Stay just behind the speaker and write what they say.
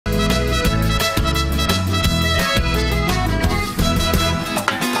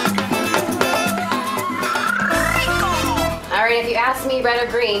chili, red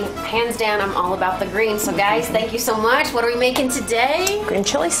or green. Hands down, I'm all about the green. So guys, thank you so much. What are we making today? Green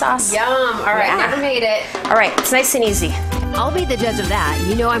chili sauce. Yum. All right, never made it. All right, it's nice and easy. I'll be the judge of that.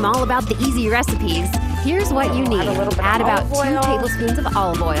 You know I'm all about the easy recipes. Here's what you need. Add about 2 tablespoons of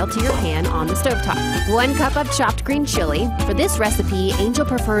olive oil to your pan on the stovetop. 1 cup of chopped green chili. For this recipe, Angel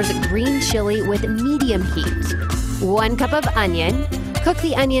prefers green chili with medium heat. 1 cup of onion. Cook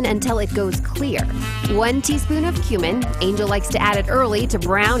the onion until it goes clear. 1 teaspoon of cumin. Angel likes to add it early to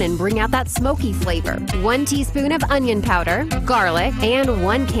brown and bring out that smoky flavor. 1 teaspoon of onion powder, garlic, and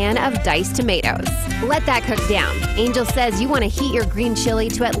 1 can of diced tomatoes. Let that cook down. Angel says you want to heat your green chili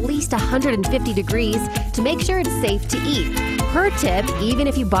to at least 150 degrees to make sure it's safe to eat. Her tip, even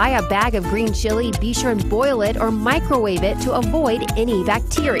if you buy a bag of green chili, be sure and boil it or microwave it to avoid any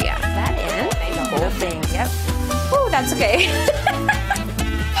bacteria. That in? The whole thing, yep. Ooh, that's okay.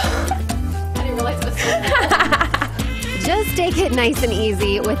 I didn't realize it was so Just take it nice and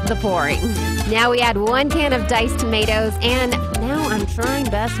easy with the pouring. Now we add 1 can of diced tomatoes, and now I'm trying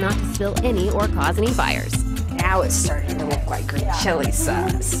best not to spill any or cause any fires. Now it's starting to look like green chili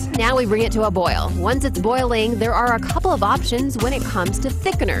sauce. Now we bring it to a boil. Once it's boiling, there are a couple of options when it comes to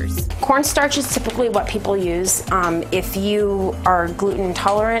thickeners. Cornstarch is typically what people use. If you are gluten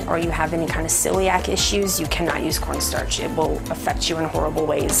intolerant or you have any kind of celiac issues, you cannot use cornstarch. It will affect you in horrible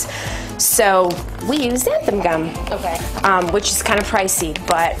ways. So we use xanthan gum, which is kind of pricey,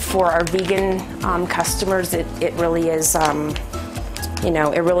 but for our vegan customers, it really is, you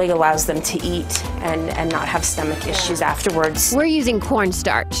know, it really allows them to eat and not have stomach issues afterwards. We're using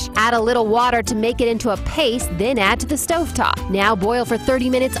cornstarch. Add a little water to make it into a paste, then add to the stovetop. Now boil for 30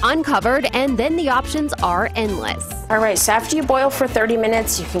 minutes uncovered, and then the options are endless. All right, so after you boil for 30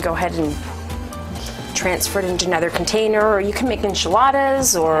 minutes, you can go ahead and transfer it into another container, or you can make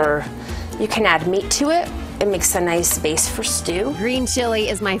enchiladas, or you can add meat to it. It makes a nice base for stew. Green chili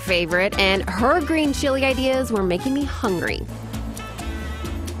is my favorite, and her green chili ideas were making me hungry.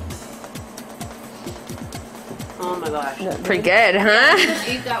 Oh my gosh. Pretty good, huh? Just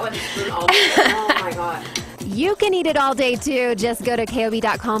eat that with a spoon all day. Oh my god. You can eat it all day too. Just go to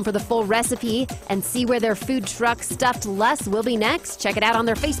KOB.com for the full recipe and see where their food truck Stuffed Less will be next. Check it out on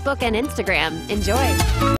their Facebook and Instagram. Enjoy.